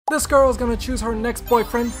This girl is gonna choose her next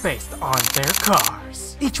boyfriend based on their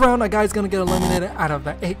cars. Each round, a guy's gonna get eliminated out of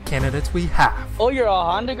the 8 candidates we have. Oh, you're a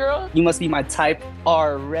Honda girl? You must be my type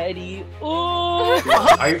already. Ooh.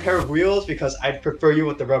 Are you a pair of wheels? Because I'd prefer you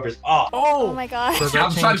with the rubbers off. Oh my god.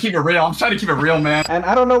 I'm trying to keep it real. I'm trying to keep it real, man. And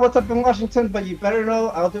I don't know what's up in Washington, but you better know.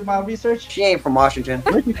 I'll do my research. She ain't from Washington.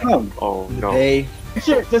 Where'd you come? Oh, no. Hey.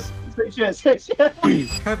 Shit, just shit.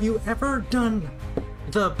 Have you ever done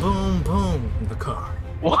the boom boom in the car?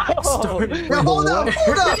 Whoa. Yo, hold up!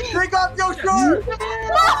 Take off your shirt!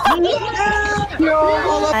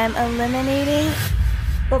 I'm eliminating.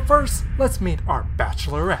 But first, let's meet our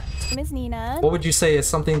bachelorette. My name is Nina. What would you say is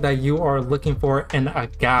something that you are looking for in a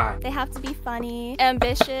guy? They have to be funny,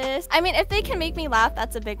 ambitious. I mean, if they can make me laugh,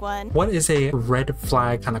 that's a big one. What is a red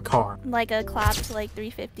flag kind of car? Like a clapped like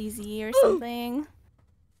 350Z or something.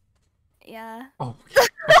 Yeah. Oh,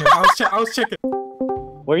 okay, I was checking.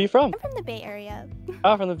 Where are you from? I'm from the Bay Area.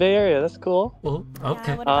 Oh, from the Bay Area. That's cool. Oh,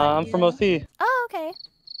 okay. Yeah, what about I'm you? from OC. Oh, okay.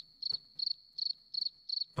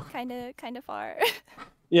 Kinda far.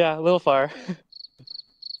 Yeah, a little far.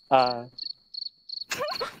 I'm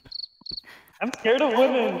scared of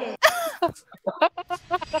women.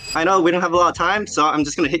 I know we don't have a lot of time, so I'm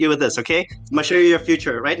just gonna hit you with this, okay? I'm gonna show you your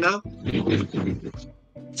future right now.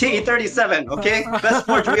 T37, okay? Best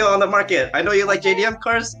sports wheel on the market. I know you like JDM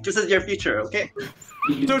cars. This is your future, okay?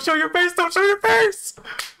 Don't show your face! Don't show your face!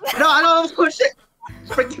 No, I don't know. Shit.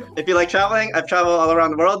 If you like traveling, I've traveled all around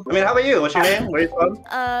the world. I mean, how about you? What's your name? Where are you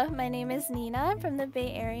from? My name is Nina. I'm from the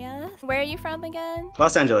Bay Area. Where are you from again?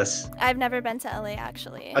 Los Angeles. I've never been to LA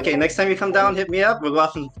actually. Okay, next time you come down, hit me up. We'll go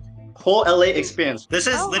off and whole LA experience. This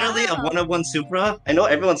is literally a wow. one-of-one Supra. I know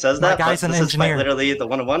everyone says that, but guy's an this is like engineer. literally the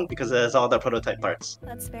one-of-one because it has all the prototype parts.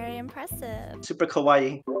 That's very impressive. Super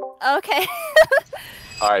kawaii. Okay.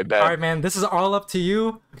 Alright, bet. Alright, man, this is all up to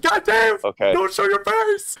you. God damn! Okay. Don't show your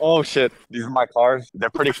face! Oh shit, these are my cars.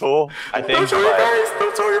 They're pretty cool, I think. Don't show your but- face!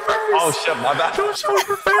 Don't show your face! Oh shit, my bad. Don't show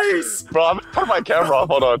your face! Bro, I'm gonna turn my camera off.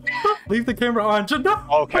 Hold on. Leave the camera on. No.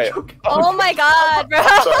 Okay. Oh my god, bro.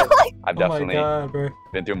 Sorry. I've Oh my definitely god, bro.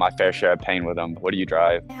 been through my fair share of pain with them. What do you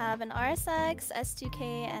drive? I have an RSX, S2K,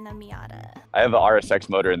 and a Miata. I have an RSX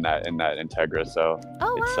motor in that Integra, so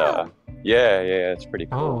Oh it's wow. yeah, it's pretty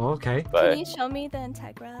cool. Oh, okay. Can But you show me the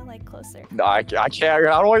Integra like closer? no, I can't. I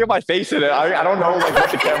don't want to get my face in it. I don't know like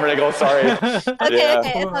what the camera angle. Sorry. Okay, Yeah.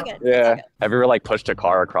 okay, it's all good. Yeah. Have you ever like pushed a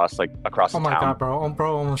car across the Oh my town? god, bro.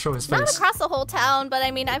 Bro, I'm gonna show his Not face. across the whole town, but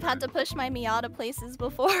I mean, I've had to push my Miata places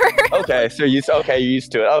before. Okay, so you're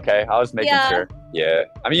used to it. Okay, I was making Yeah. sure. Yeah.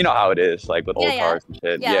 I mean, you know how it is, like with old Yeah, cars and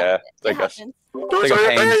shit. Yeah, Yeah. It's it like a happens. Don't like show a your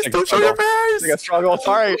pain, face! it's like a Don't show your struggle. It's like a face! struggle.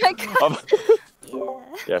 Sorry. Oh my god. Yeah.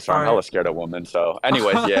 Yeah, so I'm Alright. hella scared of women. So,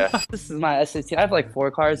 anyways, yeah. This is my S15. I have like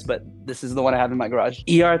 4 cars, but this is the one I have in my garage.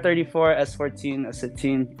 ER34, S14,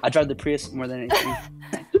 S15. I drive the Prius more than anything.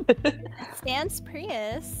 Stance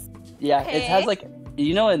Prius. Yeah, it has Okay. like,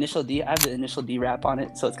 you know, initial D. I have the initial D wrap on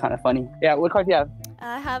it, so it's kind of funny. Yeah, what car do you have?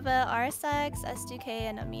 I have a RSX, S2K,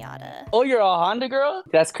 and a Miata. Oh, you're a Honda girl?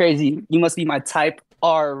 That's crazy. You must be my type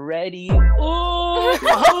already. Ooh.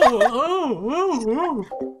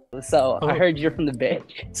 So I heard you're from the Bay.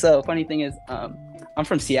 So funny thing is, I'm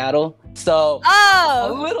from Seattle. So a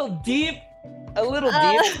Oh! little deep, but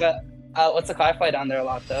what's the car? I fly down there a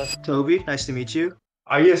lot though. Toby, nice to meet you.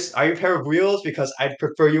 Are you a pair of wheels? Because I'd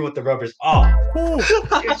prefer you with the rubbers off.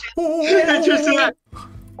 Interesting.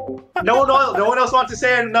 No one else wants to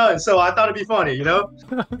say none, so I thought it'd be funny, you know?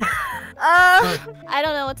 I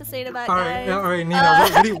don't know what to say to that, guys. Alright,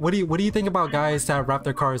 Nina, what do you think about guys that wrap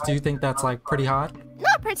their cars? Do you think that's like pretty hot?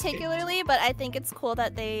 Not particularly, but I think it's cool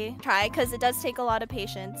that they try because it does take a lot of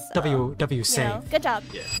patience. So, W safe. good job.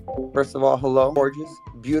 First of all, hello. Gorgeous.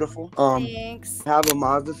 Beautiful. Thanks. I have a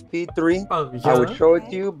Mazda Speed 3. Oh, I would yeah. show it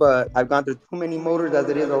to you, but I've gone through too many motors as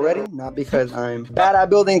it is already. Not because I'm bad at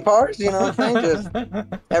building cars, you know what I'm saying? Just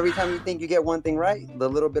every time you think you get one thing right, the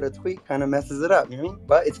little bit of tweak kind of messes it up, you know what I mean?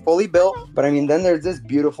 But it's fully built. But I mean, then there's this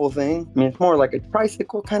beautiful thing. I mean, it's more like a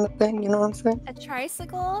tricycle kind of thing, you know what I'm saying? A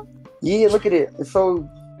tricycle? Yeah, look at it. It's so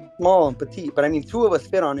small and petite, but I mean, 2 of us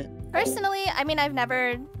fit on it. Personally, I mean, I've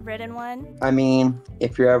never ridden one. I mean,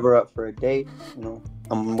 if you're ever up for a date, you know,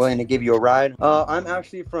 I'm willing to give you a ride. I'm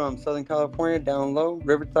actually from Southern California, down low,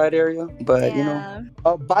 Riverside area. But, you know,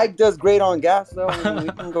 a bike does great on gas, though. I mean, we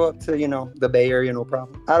can go up to, you know, the Bay Area, no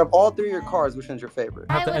problem. Out of all 3 of your cars, which one's your favorite?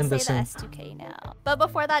 I have to would end say this the soon. S2K now. But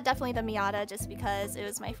before that, definitely the Miata, just because it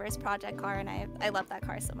was my first project car and I love that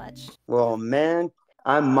car so much. Well, man,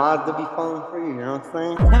 I'm Mazda be falling for you, you know what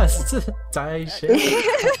I'm saying? Yes, die shit.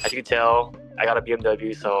 As you can tell, I got a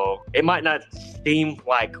BMW, so it might not seem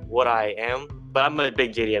like what I am, but I'm a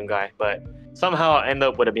big JDM guy. But somehow I end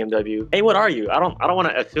up with a BMW. Hey, what are you? I don't want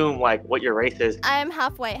to assume like what your race is. I'm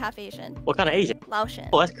half white, half Asian. What kind of Asian? Laotian.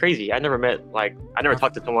 Oh, that's crazy. I never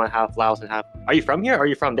talked to someone half Laos and half. Are you from here or are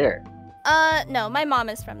you from there? No, my mom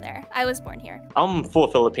is from there. I was born here. I'm full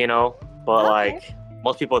Filipino, but Okay. like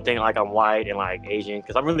most people think like I'm white and like Asian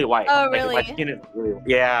because I'm really white. Oh, Like, really? my skin is really,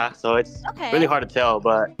 yeah, so it's Okay. really hard to tell.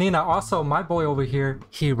 But Nina, also, my boy over here,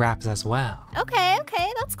 he raps as well. Okay,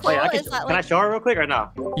 that's cool. wait, Is that can I like show her real quick or no?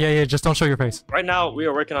 Yeah, just don't show your face. Right now we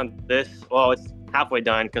are working on this. Well, it's halfway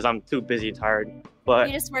done because I'm too busy and tired. But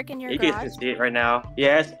you just work in your you guys garage? can see it right now.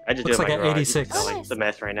 Yes, I just Looks do it in like my an garage. 86. It's, like, Oh, it's a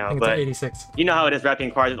mess right I now. think it's But an 86. you know how it is.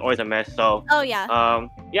 Wrapping cars is always a mess. So Oh yeah.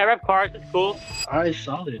 yeah, wrap cars. It's cool. All right,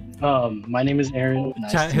 solid. My name is Aaron.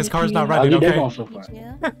 Nice Chat, to his meet car's you. not How running, you day okay? going so far? Thank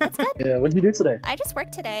you. That's good. Yeah, what did you do today? I just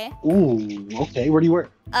worked today. Ooh, okay. Where do you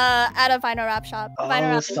work? At a vinyl wrap shop. Oh,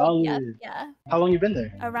 Vinyl wrap. solid. Yeah. How long you been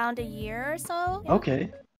there? Around a year or so. Yeah.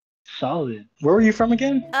 Okay, solid. Where were you from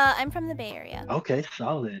again? I'm from the Bay Area. Okay,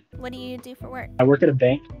 solid. What do you do for work? I work at a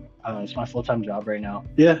bank. It's my full-time job right now.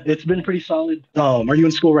 Yeah, it's been pretty solid. Are you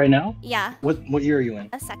in school right now? Yeah, What year are you in?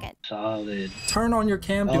 a second. Solid. Turn on your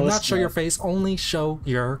cam, do Oh, not it's show your not- face, only show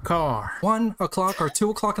your car. 1 o'clock or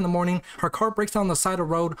 2 o'clock in the morning, her car breaks down the side of the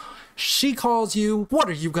road. She calls you. What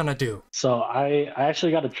are you gonna do? So I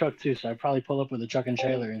actually got a truck too, so I'd probably pull up with a truck and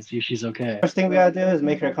trailer and see if she's okay. First thing we gotta do is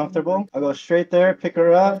make her comfortable. I'll go straight there, pick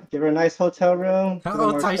her up, give her a nice hotel room. give her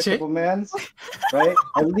Oh, more tight shit. respectable mans, right?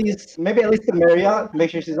 Maybe at least the Marriott.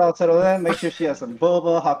 Make sure she's all settled in. Make sure she has some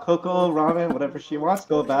boba, hot cocoa, ramen, whatever she wants.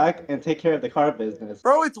 Go back and take care of the car business.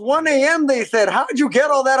 Bro, it's 1 a.m. They said. How'd you get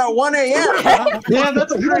all that at 1 a.m.? Yeah,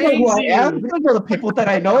 that's You don't know who I am. You don't know the people that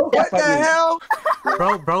I know. What the hell?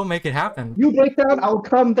 Bro, make it happen. You break down, I will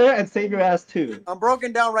come there and save your ass too. I'm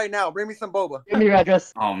broken down right now. Bring me some boba. Give me your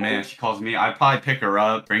address. Oh man, she calls me. I'd probably pick her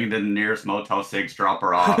up, bring her to the nearest Motel 6, drop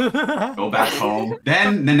her off, go back home.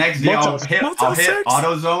 Then the next day I'll hit Motel 6?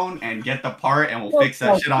 AutoZone and get the part and we'll fix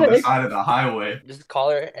that shit on the side of the highway. Just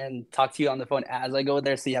call her and talk to you on the phone as I go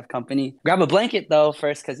there so you have company. Grab a blanket though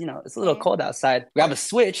first because, you know, it's a little cold outside. Grab a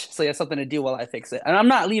switch so you have something to do while I fix it. And I'm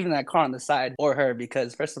not leaving that car on the side or her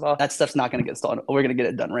because, first of all, that stuff's not going to get stolen. We're going to get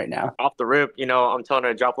it done right now. Off the rip, you know, I'm telling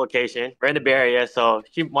her to drop location. We're in the Bay Area, so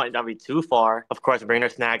she might not be too far. Of course, bring her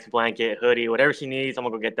snacks, blanket, hoodie, whatever she needs. I'm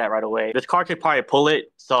gonna go get that right away. This car could probably pull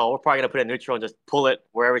it, so we're probably gonna put it in neutral and just pull it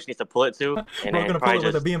wherever she needs to pull it to. And We're then gonna pull probably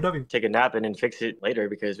it with a just BMW. take a nap and then fix it later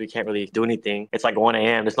because we can't really do anything. It's like 1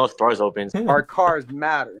 a.m. There's no stores open. Our cars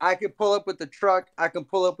matter. I could pull up with the truck. I can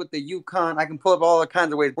pull up with the Yukon. I can pull up all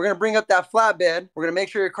kinds of ways. We're going to bring up that flatbed. We're going to make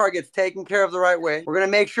sure your car gets taken care of the right way. We're going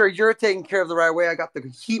to make sure you're taken care of the right way. I got the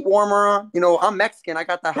heat warmer on. You know, I'm Mexican. I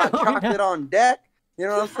got the hot chocolate on deck. You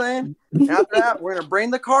know what I'm saying? And after that, we're going to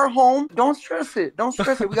bring the car home. Don't stress it. Don't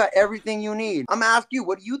stress it. We got everything you need. I'm going to ask you,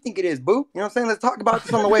 what do you think it is, boo? You know what I'm saying? Let's talk about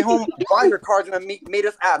this on the way home while your car's going to meet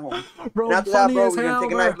us at home. Bro, And after that, funny bro, as we're going hell, to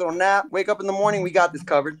take a bro. nice little nap. Wake up in the morning. We got this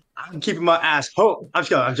covered. I'm keeping my ass. Oh, I'm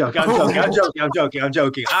joking.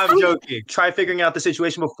 Try figuring out the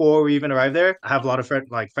situation before we even arrive there. I have a lot of friends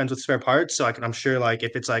with spare parts, so I'm sure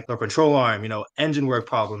if it's like the control arm, engine work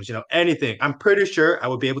problems, anything. I'm pretty sure I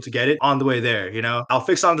would be able to get it on the way there. I'll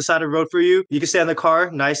fix it on the side of the road for you. You can stay in the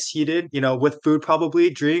car, nice heated, with food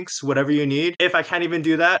probably, drinks, whatever you need. If I can't even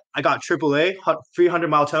do that, I got AAA,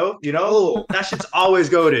 300-mile tow. That shit's always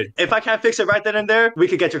goated. If I can't fix it right then and there, we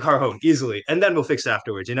could get your car home easily, and then we'll fix it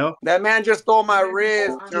afterwards. That man just stole my wrist.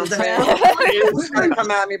 You know what I'm saying? You just trying to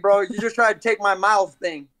come at me, bro. You just tried to take my mouth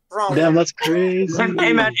thing. Wrong. Damn, that's crazy.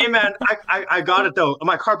 Hey man, I got it though.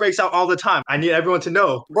 My car breaks out all the time. I need everyone to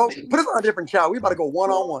know. Bro, put us on a different chat. We about to go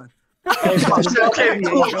one-on-one. Okay,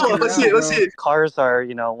 cool. Let's see it. Cars are,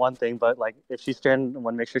 one thing, but if she's stranded, I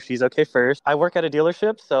want to make sure she's okay first. I work at a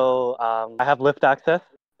dealership, so I have lift access.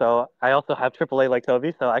 So I also have AAA like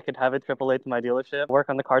Toby, so I could have it AAA to my dealership, work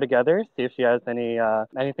on the car together, see if she has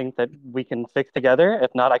anything that we can fix together. If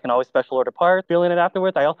not, I can always special order parts, fill in it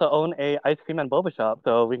afterwards. I also own a ice cream and boba shop,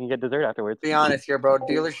 so we can get dessert afterwards. Be honest here, bro.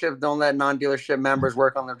 Dealerships don't let non-dealership members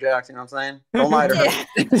work on their jacks. You know what I'm saying? Don't lie to her.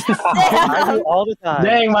 I do all the time.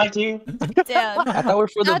 Dang, Mikey. Damn. I thought we're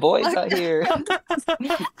for the That's boys fucked out here.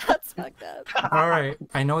 That's fucked up. All right,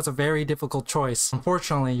 I know it's a very difficult choice.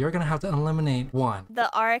 Unfortunately, you're gonna have to eliminate one. The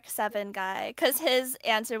RX-7 guy, because his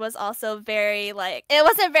answer was also very it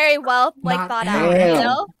wasn't very well Not thought out. Eric.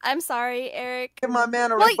 I'm sorry, Eric. Give my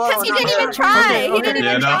man a Well, rebuttal. because he not didn't even Eric. try. Okay, He didn't yeah,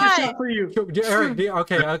 even no. try. For you. Eric,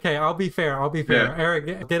 okay, I'll be fair. Yeah.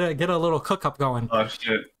 Eric, get a little cook up going. Oh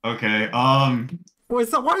shit. Okay.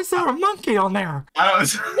 Why is there a monkey on there?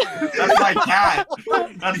 That's my cat.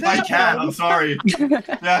 That's my cat. I'm sorry.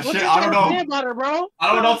 Yeah, shit. I don't know. About it, bro?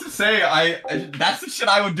 I don't know what to say. That's the shit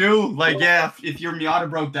I would do. Like, yeah, if your Miata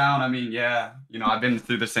broke down, I mean, yeah, you know, I've been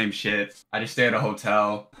through the same shit. I just stay at a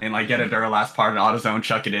hotel and like get a Duralast part in AutoZone,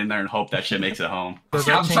 chuck it in there, and hope that shit makes it home. I'm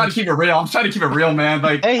trying to keep it real. I'm trying to keep it real, man.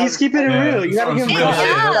 Like, hey, he's keeping it real. You gotta give him real.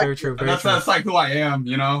 Very true. That's like who I am.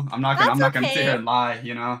 You know, I'm not gonna sit here and lie.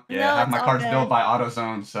 You know, yeah, I have my cars built by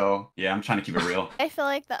AutoZone, so yeah, I'm trying to keep it real. I feel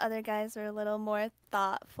like the other guys are a little more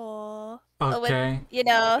thoughtful. Okay. With, you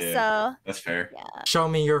know, yeah, so. That's fair. Yeah. Show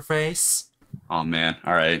me your face. Oh man,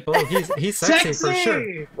 all right. Oh, he's sexy for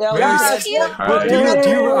sure. Yeah, very sexy. But do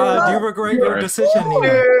you regret your decision, Nina?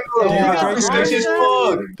 Do you regret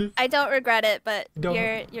your decision? I don't regret it, but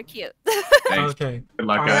you're cute. Okay. Good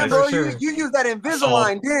luck, Yeah, guys. bro, Sure. you used that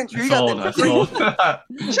Invisalign, didn't you? You got that.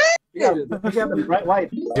 Yeah, you got the bright white.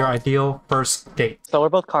 Your ideal first date. So we're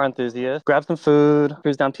both car enthusiasts. Grab some food,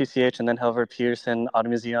 cruise down PCH, and then head over to Peterson Auto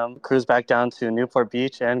Museum, cruise back down to Newport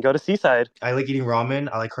Beach, and go to Seaside. I like eating ramen.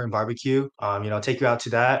 I like Korean barbecue. You know, take you out to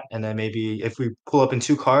that, and then maybe if we pull up in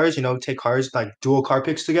 2 cars, you know, take cars like dual car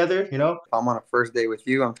picks together. You know, If I'm on a first date with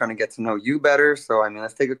you, I'm trying to get to know you better. So I mean,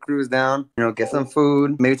 let's take a cruise down. You know, get some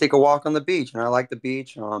food. Maybe take a walk on the beach. And I like the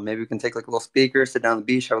beach. Maybe we can take like a little speaker, sit down on the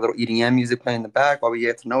beach, have a little EDM music playing in the back while we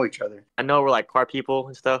get to know each other. I know we're like car people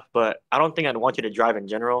and stuff, but I don't think I'd want you to drive in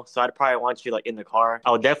general. So I'd probably want you like in the car.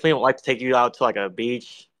 I would definitely like to take you out to like a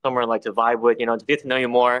beach, somewhere like to vibe with, you know, to get to know you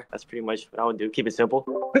more. That's pretty much what I would do. Keep it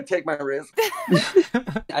simple. Take my risk.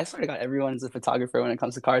 I swear to God, everyone's a photographer when it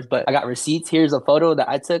comes to cars, but I got receipts. Here's a photo that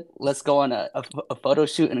I took. Let's go on a photo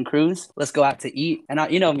shoot and a cruise. Let's go out to eat. And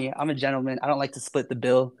you know me, I'm a gentleman. I don't like to split the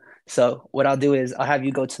bill. So what I'll do is I'll have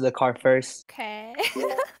you go to the car first.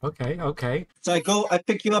 Okay. Okay. So I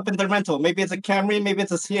pick you up in the rental. Maybe it's a Camry, maybe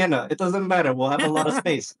it's a Sienna. It doesn't matter. We'll have a lot of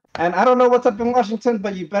space. And I don't know what's up in Washington,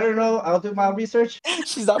 but you better know. I'll do my research.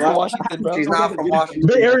 She's not from Washington, bro. She's not from Washington.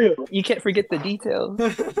 Bay Area. You can't forget the details.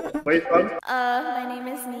 Wait, from? My name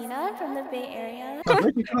is Nina from the Bay Area.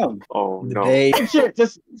 Where'd you come? Oh, no. Hey, Shit,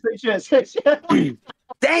 just say shit.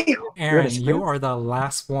 damn. Aaron, you are the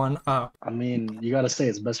last one up. I mean, you gotta say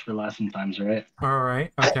it's best for last sometimes, right? All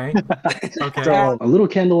right. Okay. Okay. So a little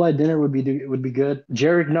candlelight dinner would be good.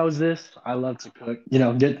 Jared knows this. I love to cook. You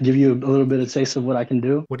know, give you a little bit of taste of what I can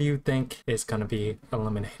do. What do you think is gonna be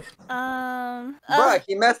eliminated? Bruh,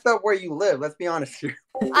 he messed up where you live. Let's be honest here.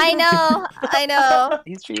 I know.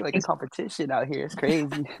 He's treating like a competition out here. It's crazy.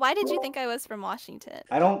 Why did you think I was from Washington?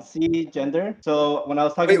 I don't see gender. So when I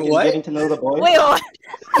was talking Wait, what? getting to know the boys, Wait, what?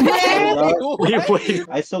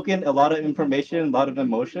 I soak in a lot of information, a lot of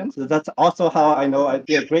emotions. So that's also how I know I'd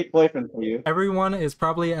be a great boyfriend for you. Everyone is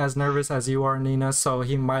probably as nervous as you are, Nina, so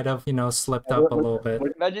he might have, you know, slipped up a little bit.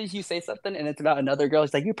 Imagine you say something and it's about another girl.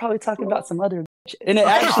 It's like, you're probably talking about some other bitch. And it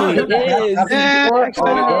actually is.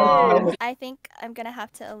 I think I'm gonna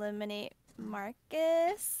have to eliminate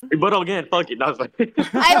Marcus. But again, fuck it. I was like,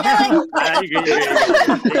 I feel like you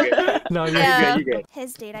good. No, you're yeah, you good.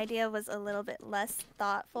 his date idea was a little bit less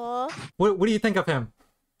thoughtful. What do you think of him?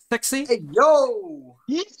 Sexy? Hey, yo.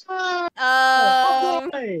 He's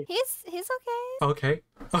okay.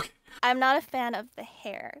 Okay. I'm not a fan of the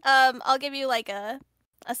hair. I'll give you like a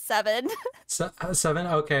 7. 7?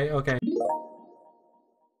 Okay.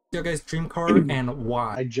 Your guys' dream car and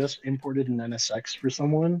why? I just imported an NSX for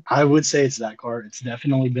someone. I would say it's that car. It's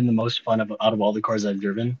definitely been the most fun out of all the cars I've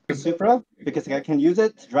driven. Supra, because I can use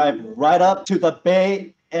it to drive right up to the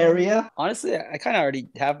Bay Area. Honestly, I kind of already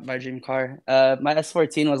have my dream car. My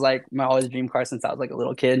S14 was like my always dream car since I was like a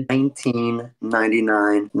little kid.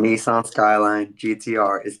 1999 Nissan Skyline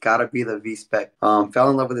GTR. It's gotta be the V-Spec. Fell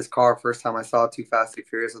in love with this car first time I saw Too Fast and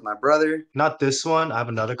Furious with my brother. Not this one. I have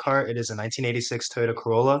another car. It is a 1986 Toyota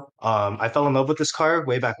Corolla. I fell in love with this car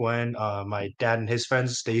way back when. My dad and his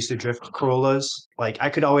friends, they used to drift Corollas. Like, I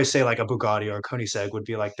could always say like a Bugatti or a Koenigsegg would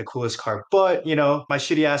be like the coolest car, but you know, my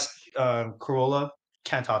shitty ass Corolla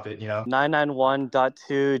can't top it, you know.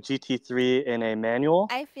 991.2 GT3 in a manual.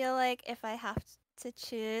 I feel like if I have to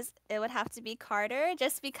choose, it would have to be Carter,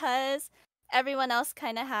 just because everyone else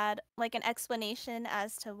kind of had like an explanation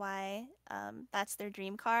as to why that's their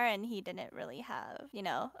dream car, and he didn't really have, you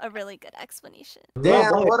know, a really good explanation.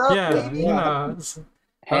 Damn, what up, Yeah, baby? you know.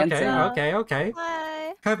 Okay.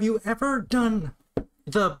 Hi. Have you ever done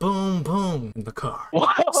the boom boom in the car. Whoa.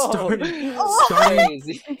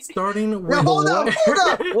 Starting with Now, hold up.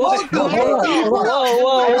 Whoa. I'm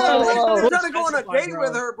trying to go on a date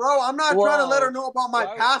with her, bro. I'm not trying to let her know about my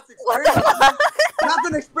past experience. That's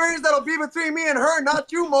an experience that'll be between me and her,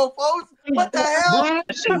 not you, mofos. What the hell?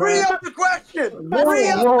 Free up the question. Free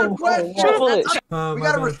up the question. We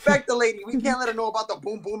gotta respect the lady. We can't let her know about the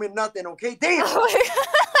boom boom and nothing, okay? Damn.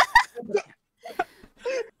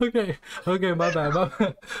 Okay, my bad.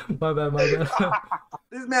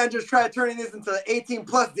 This man just tried turning this into an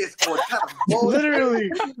 18+ Discord. Kind of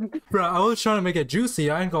Literally. Bro, I was trying to make it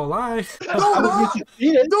juicy, I ain't gonna lie.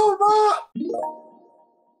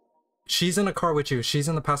 She's in a car with you. She's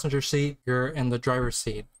in the passenger seat. You're in the driver's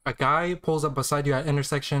seat. A guy pulls up beside you at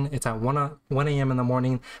intersection. It's at 1 a.m. in the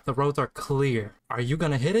morning. The roads are clear. Are you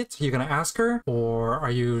gonna hit it? Are you gonna ask her? Or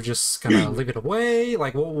are you just gonna leave it away?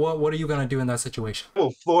 Like, what are you gonna do in that situation? I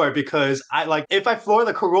will floor it because if I floor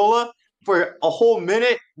the Corolla for a whole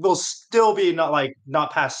minute, we'll still be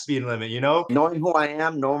not past speed limit, you know? Knowing who I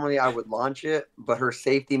am, normally I would launch it, but her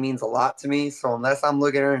safety means a lot to me. So unless I'm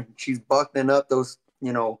looking at her and she's buckling up those,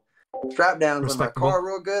 strap downs with my car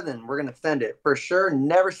real good, then we're gonna send it for sure.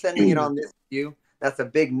 Never sending it on this view. That's a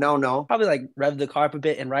big no. Probably like rev the car up a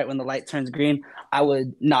bit, and right when the light turns green, I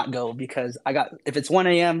would not go because if it's 1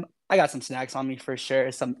 a.m., I got some snacks on me for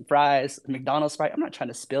sure. Some fries, McDonald's Sprite. I'm not trying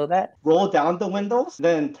to spill that. Roll down the windows,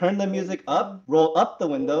 then turn the music up, roll up the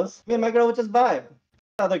windows. Me and my girl would just vibe.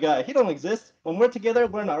 Other guy, he don't exist. When we're together,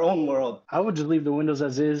 we're in our own world. I would just leave the windows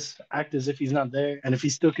as is, act as if he's not there, and if he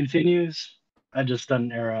still continues, I just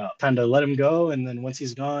doesn't air out. Kind of let him go, and then once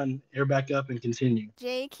he's gone, air back up and continue.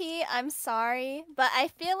 Jakey, I'm sorry, but I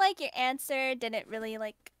feel like your answer didn't really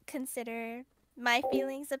consider my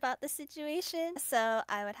feelings about the situation, so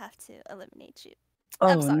I would have to eliminate you.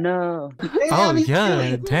 Oh no. Oh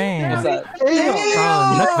yeah, dang. What's that?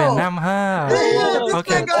 Oh, nước Việt Nam ha.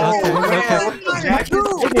 Okay.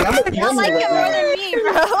 You like it more than me,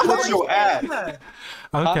 bro. What's your ad?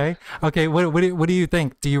 Okay. What do you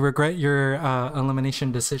think? Do you regret your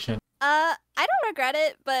elimination decision? I don't regret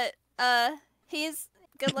it, but he's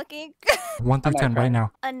good looking. 1 through 10 right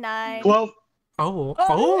now. A 9. 12. Oh,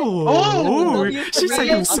 she's like,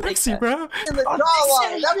 I'm sexy, bro. In the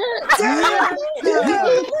jawline.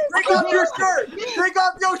 Take off your shirt. Take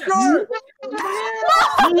off your shirt.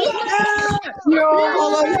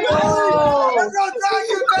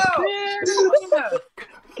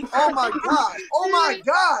 Oh my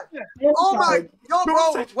god. Yo,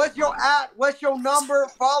 bro, what's your ad? What's your number?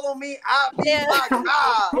 Follow me at me. My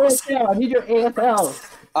god. I need your AFL.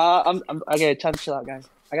 I'm okay. Time to chill out, guys.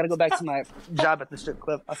 I gotta go back to my job at the strip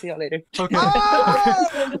club. I'll see y'all later. Okay. It's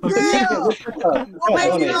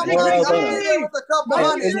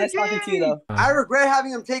nice talking to you, though. I regret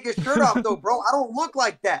having him take his shirt off, though, bro. I don't look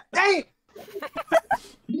like that. Dang.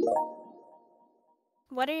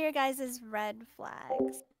 What are your guys' red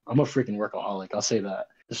flags? I'm a freaking workaholic. I'll say that.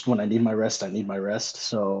 Just when I need my rest, I need my rest.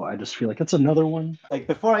 So I just feel like it's another one. Like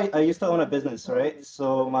before, I used to own a business, right?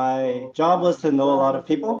 So my job was to know a lot of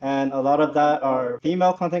people, and a lot of that are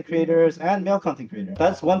female content creators and male content creators.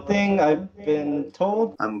 That's one thing I've been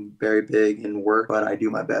told. I'm very big in work, but I do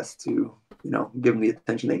my best to, give them the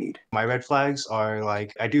attention they need. My red flags are I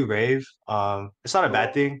do rave. It's not a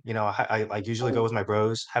bad thing. I usually go with my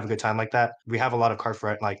bros, have a good time like that. We have a lot of car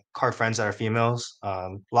friends that are females.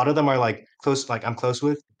 A lot of them are close, I'm close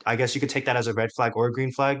with. I guess you could take that as a red flag or a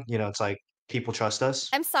green flag. It's people trust us.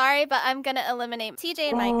 I'm sorry, but I'm gonna eliminate TJ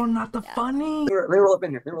and Mike. Oh, not the funny. They roll up in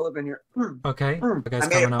here. Okay. You guys I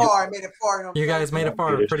made it far. You guys made it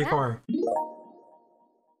far, pretty far.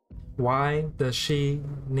 Why does she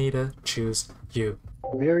need to choose you?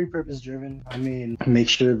 Very purpose driven. I mean, make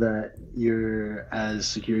sure that you're as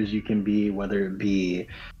secure as you can be, whether it be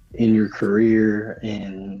in your career,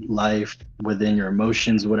 in life, within your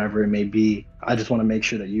emotions, whatever it may be. I just want to make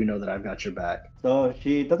sure that you know that I've got your back. So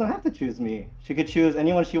she doesn't have to choose me. She could choose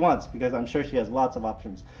anyone she wants because I'm sure she has lots of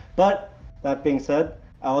options. But that being said,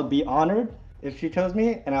 I would be honored if she chose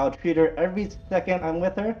me, and I would treat her every second I'm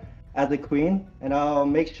with her as a queen, and I'll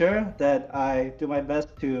make sure that I do my best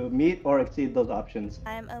to meet or exceed those options.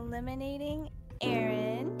 I'm eliminating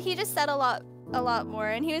Aaron. He just said a lot more,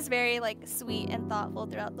 and he was very sweet and thoughtful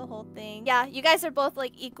throughout the whole thing. Yeah, you guys are both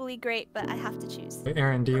equally great, but I have to choose.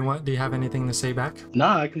 Aaron, do you have anything to say back?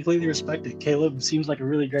 Nah, I completely respect it. Caleb seems like a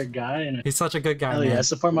really great guy, and he's such a good guy. Hell yeah,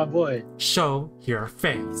 support my boy. Show your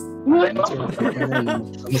face.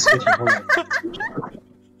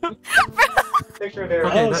 Picture there.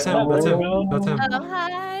 Okay, that's him. Oh,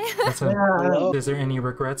 hi. That's him. Is there any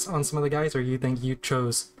regrets on some of the guys, or you think you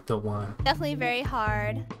chose the one? Definitely very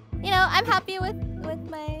hard you know, I'm happy with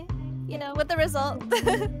my, you know, with the result.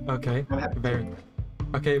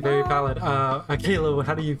 Okay, very valid. Akela,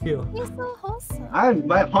 how do you feel? He's so wholesome.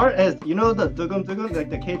 My heart is, you know, the dugum dugum, like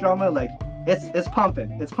the K drama, like it's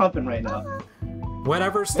pumping. It's pumping right now.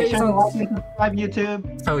 Whatever Make stays sure to on. like and subscribe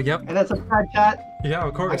YouTube. Oh, yep. And then subscribe chat. Yeah,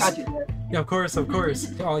 of course. I got you. Yeah, of course.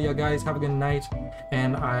 All you guys have a good night,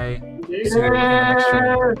 and I see you in the next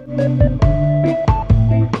stream.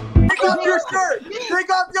 Take off your shirt! Take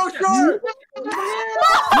off your shirt!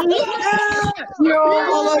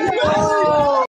 Yo!